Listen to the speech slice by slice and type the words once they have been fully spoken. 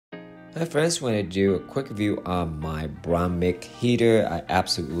Hi friends, want to do a quick review on my Bromic heater. I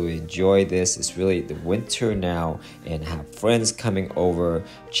absolutely enjoy this. It's really the winter now and have friends coming over.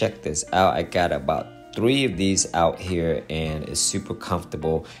 Check this out. I got about 3 of these out here and it's super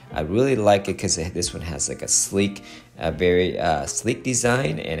comfortable. I really like it because this one has like a sleek, very sleek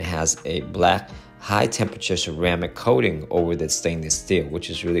design, and it has a black high temperature ceramic coating over the stainless steel, which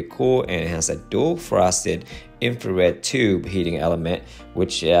is really cool. And it has a dual frosted infrared tube heating element,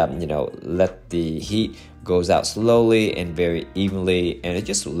 which let the heat goes out slowly and very evenly, and it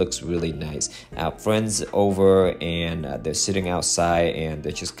just looks really nice. Our friends over and they're sitting outside and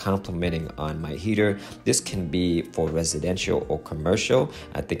they're just complimenting on my heater. This can be for residential or commercial.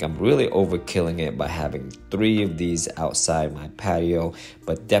 I think I'm really overkilling it by having 3 of these outside my patio,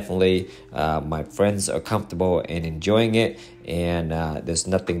 but definitely my friends are comfortable and enjoying it, and there's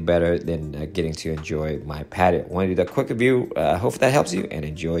nothing better than getting to enjoy my patio. I want to do that quick review. I hope that helps you, and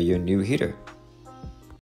enjoy your new heater.